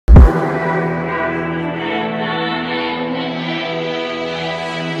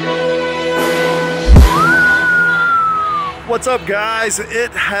What's up, guys?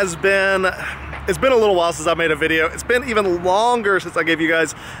 It's been a little while since I made a video. It's been even longer since I gave you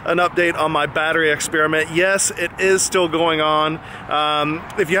guys an update on my battery experiment. Yes, it is still going on.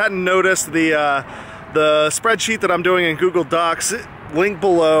 If you hadn't noticed, the spreadsheet that I'm doing in Google Docs, link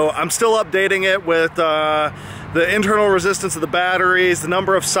below, I'm still updating it with the internal resistance of the batteries, the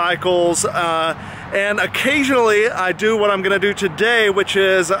number of cycles, and occasionally I do what I'm gonna do today, which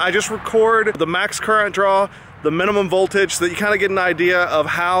is I just record the max current draw, the minimum voltage, so that you kind of get an idea of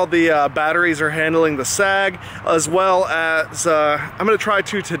how the batteries are handling the sag, as well as I'm going to try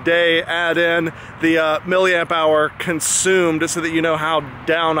to today add in the milliamp hour consumed, so that you know how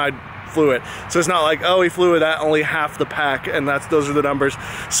down I flew it. So it's not like, oh, he flew it at only half the pack, and those are the numbers.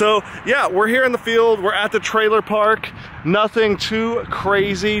 So yeah, we're here in the field, we're at the trailer park, nothing too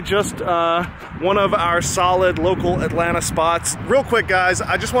crazy, just one of our solid local Atlanta spots. Real quick, guys,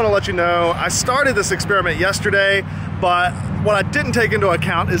 I just want to let you know, I started this experiment yesterday, but what I didn't take into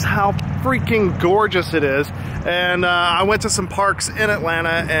account is how freaking gorgeous it is. And I went to some parks in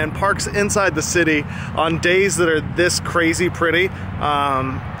Atlanta and parks inside the city on days that are this crazy pretty.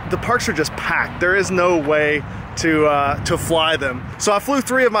 The parks are just packed. There is no way to fly them. So I flew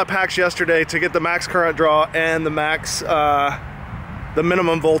 3 of my packs yesterday to get the max current draw and the max, the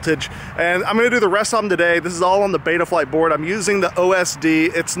minimum voltage. And I'm gonna do the rest of them today. This is all on the Betaflight board. I'm using the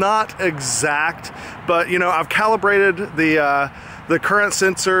OSD. It's not exact, but you know, I've calibrated the current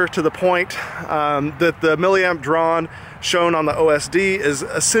sensor to the point that the milliamp drawn shown on the OSD is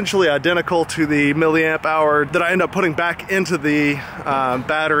essentially identical to the milliamp hour that I end up putting back into the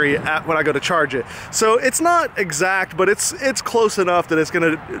battery when I go to charge it. So it's not exact, but it's close enough that it's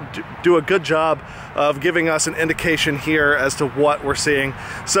going to do a good job of giving us an indication here as to what we're seeing.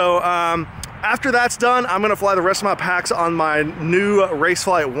 So after that's done, I'm gonna fly the rest of my packs on my new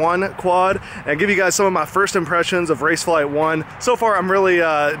Raceflight 1 quad and give you guys some of my first impressions of Raceflight 1. So far, I'm really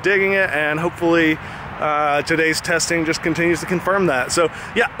digging it, and hopefully today's testing just continues to confirm that. So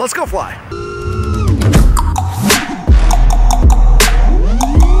yeah, let's go fly.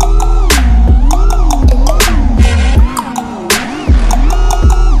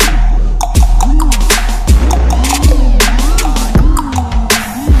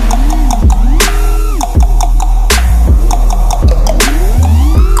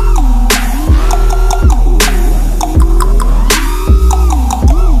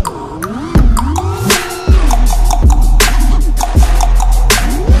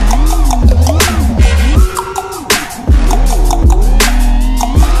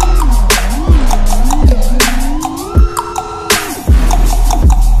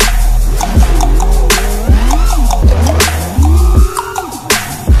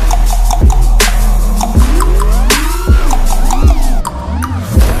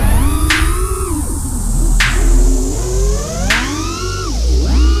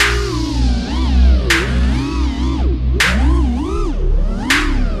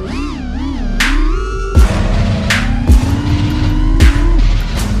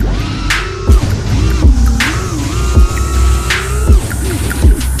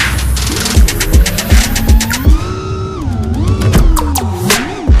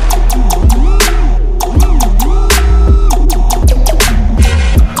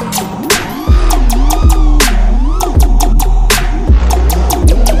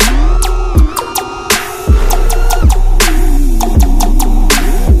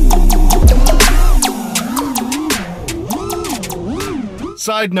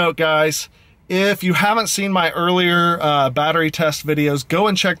 Side note, guys, if you haven't seen my earlier battery test videos, go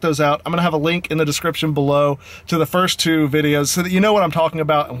and check those out. I'm gonna have a link in the description below to the first 2 videos so that you know what I'm talking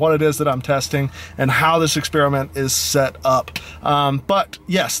about and what it is that I'm testing and how this experiment is set up. But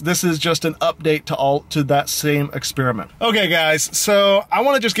yes, this is just an update to that same experiment. Okay, guys, so I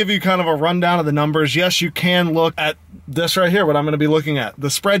want to just give you kind of a rundown of the numbers. Yes, you can look at this right here, what I'm going to be looking at. The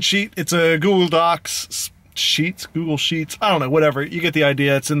spreadsheet, it's a Google Docs Google Sheets, I don't know, whatever, you get the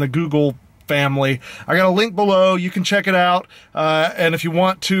idea. It's in the Google family. I got a link below, you can check it out, and if you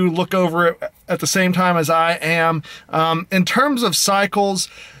want to look over it at the same time as I am. In terms of cycles,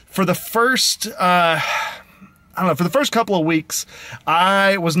 for the first I don't know, for the first couple of weeks,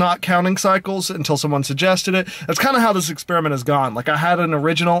 I was not counting cycles until someone suggested it. That's kind of how this experiment has gone. Like, I had an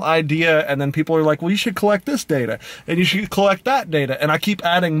original idea, and then people are like, well, you should collect this data, and you should collect that data. And I keep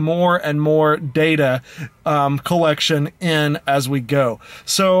adding more and more data collection in as we go.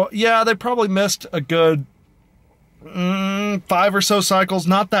 So, yeah, they probably missed a good 5 or so cycles,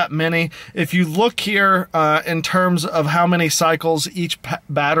 not that many. If you look here in terms of how many cycles each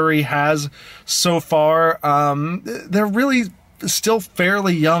battery has so far, they're really still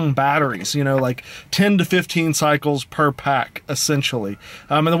fairly young batteries, you know, like 10 to 15 cycles per pack, essentially.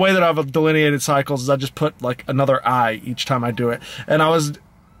 And the way that I've delineated cycles is I just put like another I each time I do it. And I was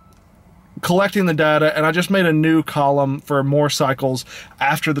collecting the data, and I just made a new column for more cycles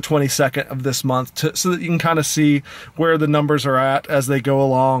after the 22nd of this month so that you can kind of see where the numbers are at as they go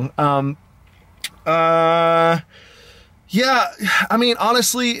along. Yeah, I mean,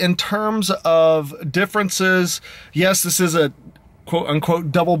 honestly, in terms of differences, yes, this is a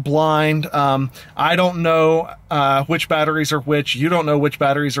quote-unquote double blind. I don't know which batteries are which. You don't know which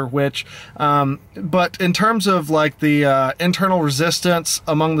batteries are which. But in terms of like the internal resistance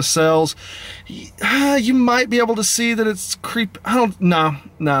among the cells, you might be able to see that it's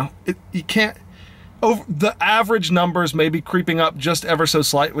you can't. Over the average numbers may be creeping up just ever so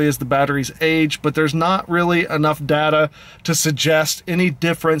slightly as the batteries age, but there's not really enough data to suggest any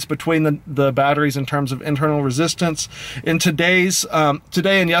difference between the batteries in terms of internal resistance. In today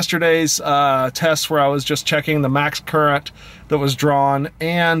and yesterday's tests, where I was just checking the max current that was drawn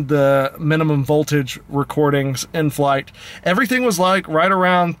and the minimum voltage recordings in flight, everything was like right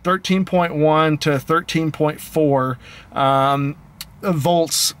around 13.1 to 13.4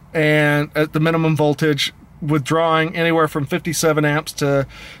 volts, and at the minimum voltage, withdrawing anywhere from 57 amps to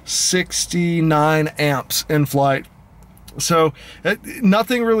 69 amps in flight. So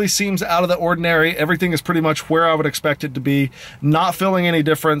nothing really seems out of the ordinary. Everything is pretty much where I would expect it to be. Not feeling any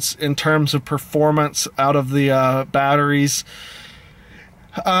difference in terms of performance out of the batteries.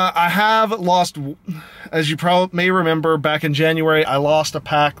 I have lost, as you probably may remember, back in January, I lost a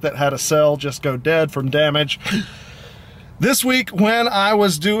pack that had a cell just go dead from damage. This week, when I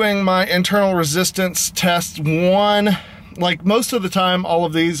was doing my internal resistance test, like most of the time, all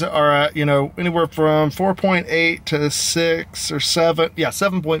of these are at, you know, anywhere from 4.8 to 6 or 7, yeah,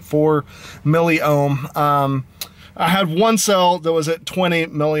 7.4 milliohm. I had one cell that was at 20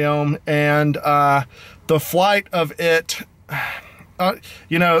 milliohm, and the flight of it,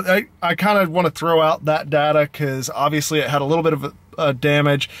 you know, I kind of want to throw out that data because obviously it had a little bit of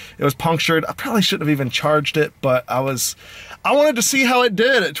damage. It was punctured. I probably shouldn't have even charged it, but I wanted to see how it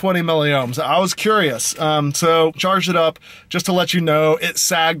did at 20 milliohms. I was curious. So charged it up just to let you know. It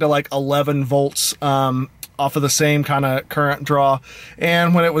sagged to like 11 volts off of the same kind of current draw.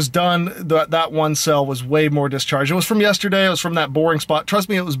 And when it was done, that one cell was way more discharged. It was from yesterday. It was from that boring spot. Trust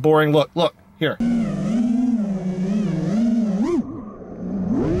me, it was boring. Look, here.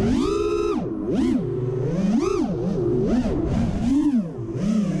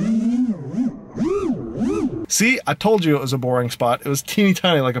 See, I told you it was a boring spot. It was teeny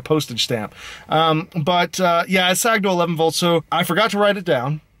tiny, like a postage stamp. Yeah, it sagged to 11 volts, so I forgot to write it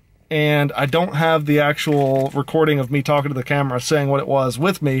down, and I don't have the actual recording of me talking to the camera saying what it was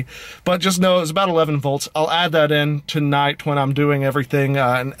with me, but just know it was about 11 volts. I'll add that in tonight when I'm doing everything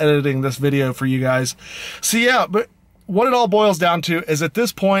and editing this video for you guys. So yeah, but what it all boils down to is at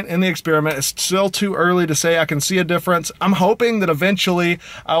this point in the experiment, it's still too early to say I can see a difference. I'm hoping that eventually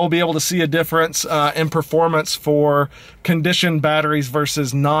I will be able to see a difference in performance for conditioned batteries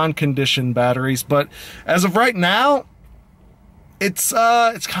versus non-conditioned batteries. But as of right now, it's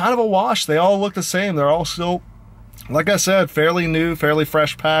kind of a wash. They all look the same. They're all still, like I said, fairly new, fairly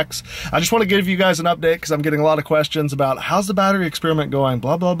fresh packs. I just want to give you guys an update because I'm getting a lot of questions about how's the battery experiment going,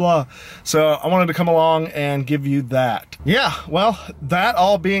 blah, blah, blah. So I wanted to come along and give you that. Yeah, well, that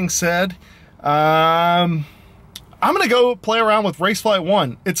all being said, I'm going to go play around with Raceflight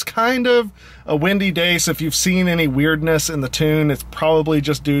 1. It's kind of a windy day, so if you've seen any weirdness in the tune, it's probably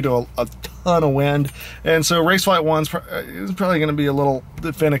just due to a ton of wind. And so Raceflight 1's probably going to be a little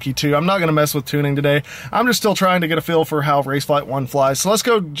finicky too. I'm not going to mess with tuning today. I'm just still trying to get a feel for how Raceflight 1 flies. So let's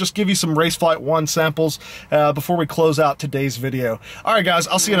go just give you some Raceflight 1 samples before we close out today's video. All right, guys,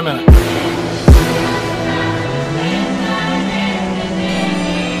 I'll see you in a minute.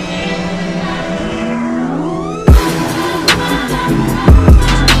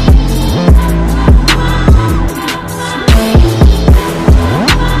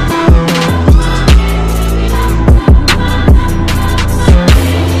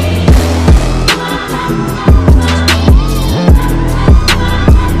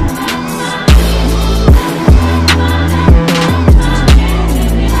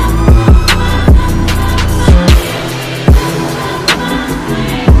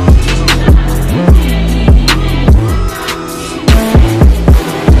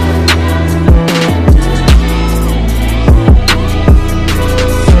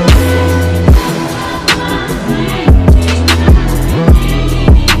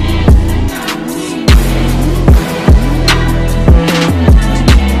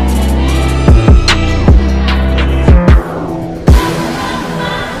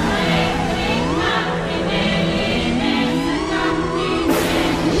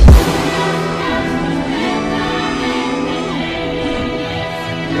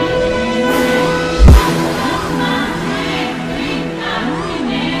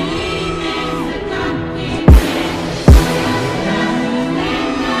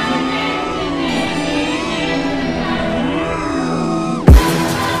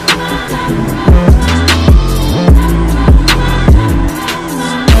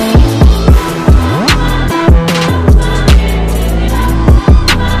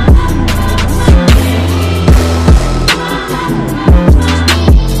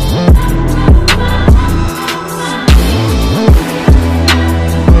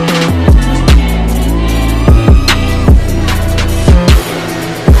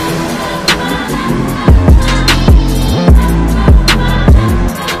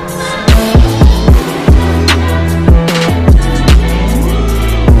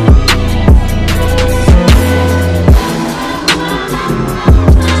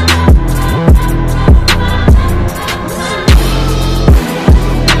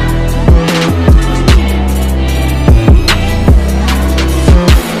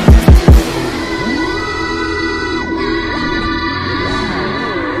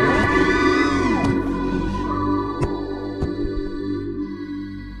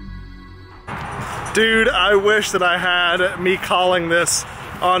 Dude, I wish that I had me calling this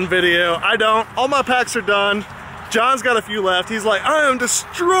on video. I don't. All my packs are done. John's got a few left. He's like, I am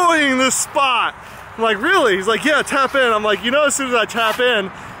destroying this spot. I'm like, really? He's like, yeah, tap in. I'm like, you know, as soon as I tap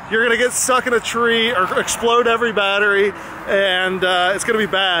in, you're gonna get stuck in a tree or explode every battery, and it's gonna be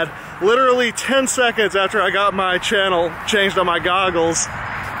bad. Literally 10 seconds after I got my channel changed on my goggles,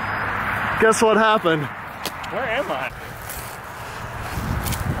 guess what happened? Where am I?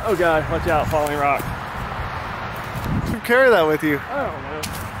 Oh God, watch out, falling rock. You carry that with you. I don't know.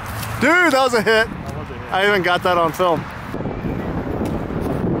 Dude, that was a hit. That was a hit. I even got that on film.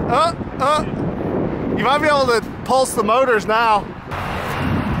 You might be able to pulse the motors now.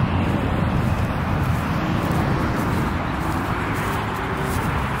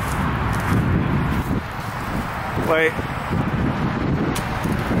 Wait.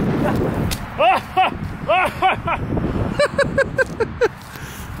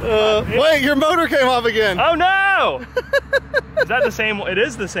 Wait, your motor came off again. Oh no! Is that the same one? It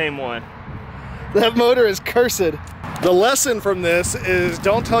is the same one. That motor is cursed. The lesson from this is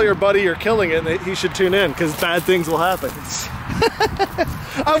don't tell your buddy you're killing it and that he should tune in, because bad things will happen.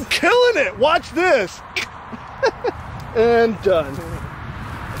 I'm killing it! Watch this! And done.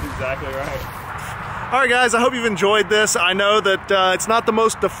 That's exactly right. Alright guys, I hope you've enjoyed this. I know that it's not the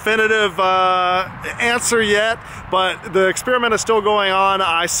most definitive answer yet, but the experiment is still going on.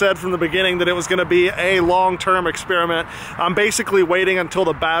 I said from the beginning that it was going to be a long-term experiment. I'm basically waiting until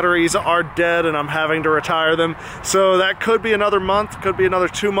the batteries are dead and I'm having to retire them. So that could be another month, could be another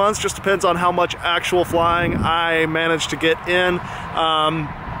 2 months, just depends on how much actual flying I manage to get in.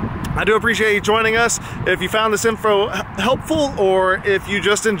 I do appreciate you joining us. If you found this info helpful, or if you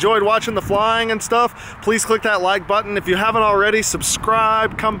just enjoyed watching the flying and stuff, please click that like button. If you haven't already,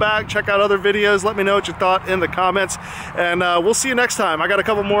 subscribe, come back, check out other videos. Let me know what you thought in the comments, and we'll see you next time. I got a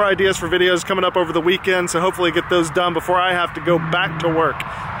couple more ideas for videos coming up over the weekend, so hopefully get those done before I have to go back to work.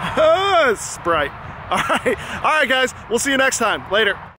 It's bright. All right, guys, we'll see you next time. Later.